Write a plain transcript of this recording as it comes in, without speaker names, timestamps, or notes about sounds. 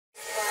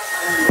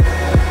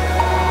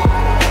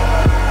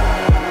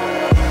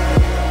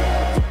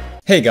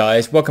Hey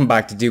guys, welcome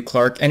back to Duke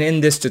Clark, and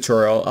in this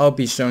tutorial I'll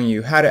be showing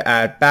you how to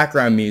add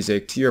background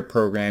music to your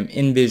program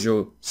in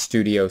Visual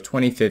Studio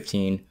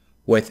 2015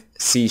 with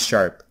C#.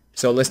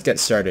 So let's get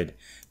started.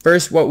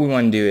 First, what we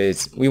want to do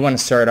is we want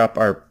to start up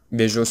our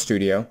Visual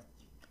Studio,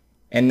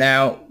 and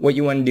now what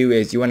you want to do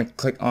is you want to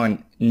click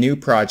on New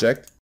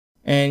Project,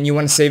 and you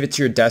want to save it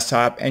to your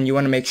desktop, and you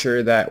want to make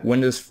sure that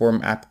Windows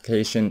Form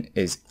application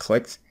is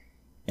clicked,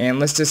 and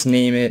let's just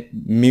name it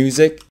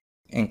Music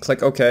and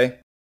click OK.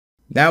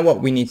 Now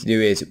what we need to do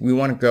is we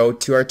want to go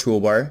to our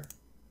toolbar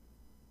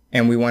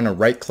and we want to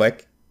right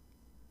click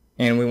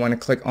and we want to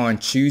click on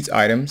Choose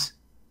Items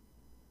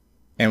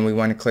and we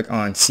want to click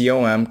on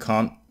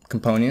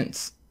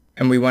Components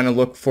and we want to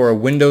look for a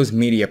Windows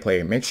Media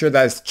Player. Make sure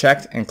that's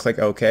checked and click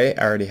OK.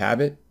 I already have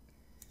it.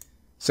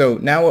 So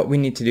now what we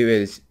need to do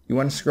is you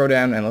want to scroll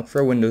down and look for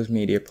a Windows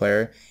Media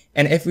Player,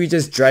 and if we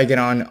just drag it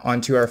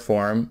onto our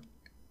form,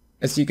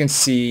 as you can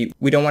see,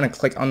 we don't want to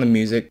click on the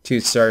music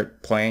to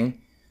start playing.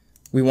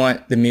 We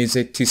want the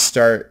music to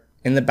start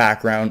in the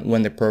background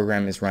when the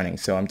program is running.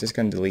 So I'm just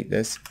going to delete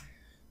this.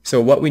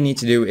 So what we need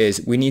to do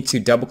is we need to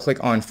double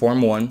click on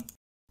Form 1.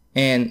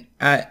 And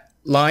at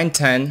line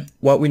 10,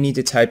 what we need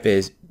to type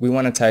is we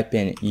want to type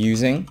in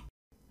using.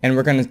 And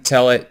we're going to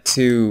tell it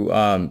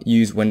to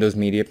use Windows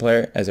Media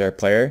Player as our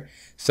player.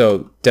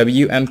 So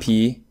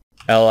WMP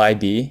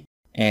LIB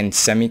and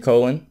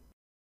semicolon.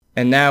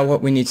 And now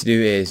what we need to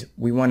do is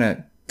we want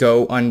to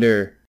go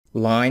under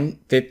line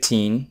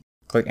 15,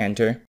 click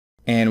enter.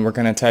 And we're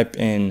going to type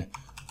in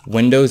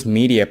Windows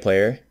Media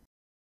Player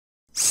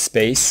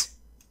space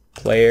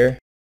player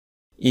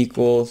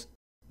equals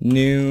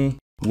new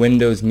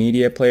Windows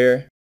Media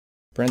Player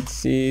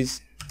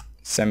parentheses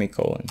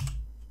semicolon.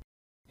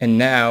 And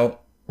now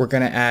we're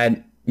going to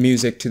add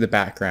music to the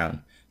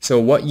background.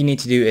 So what you need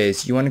to do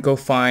is you want to go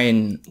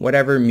find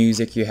whatever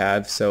music you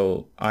have.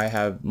 So I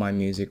have my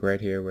music right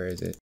here. Where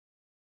is it?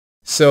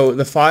 So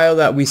the file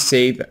that we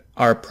save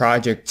our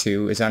project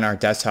to is on our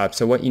desktop.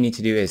 So what you need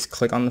to do is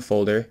click on the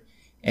folder,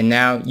 and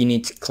now you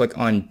need to click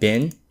on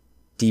bin,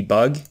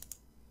 debug,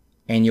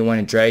 and you want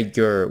to drag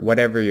your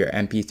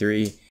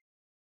MP3,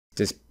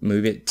 just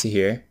move it to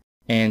here.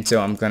 And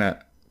so I'm going to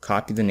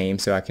copy the name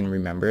so I can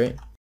remember it.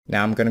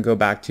 Now I'm going to go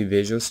back to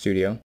Visual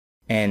Studio,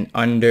 and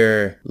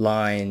under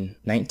line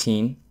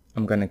 19,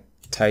 I'm going to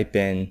type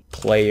in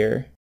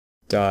player.url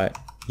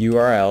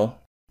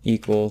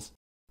equals,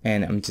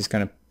 and I'm just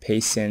going to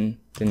paste in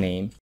the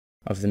name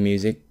of the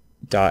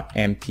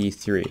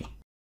music.mp3.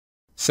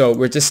 So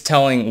we're just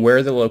telling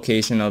where the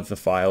location of the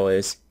file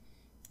is,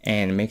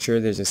 and make sure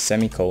there's a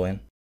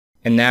semicolon.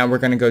 And now we're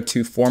going to go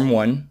to Form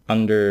 1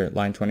 under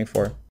line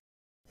 24.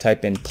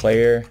 Type in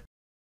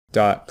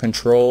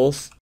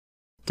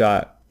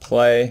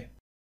player.controls.play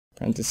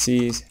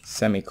parentheses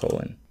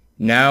semicolon.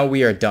 Now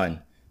we are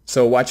done.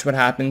 So watch what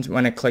happens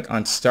when I click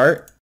on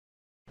Start.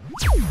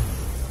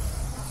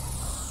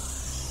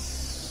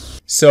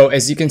 So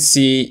as you can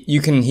see,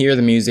 you can hear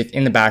the music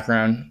in the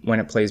background when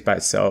it plays by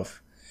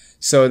itself.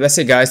 So that's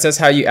it guys, that's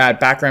how you add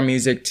background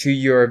music to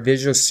your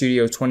Visual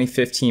Studio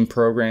 2015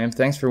 program.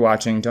 Thanks for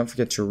watching. Don't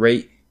forget to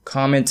rate,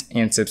 comment,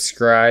 and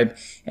subscribe.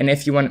 And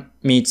if you want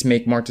me to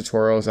make more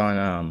tutorials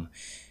on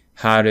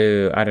how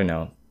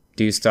to,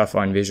 do stuff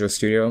on Visual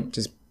Studio,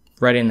 just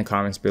write it in the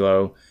comments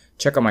below.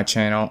 Check out my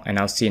channel, and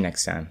I'll see you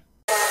next time.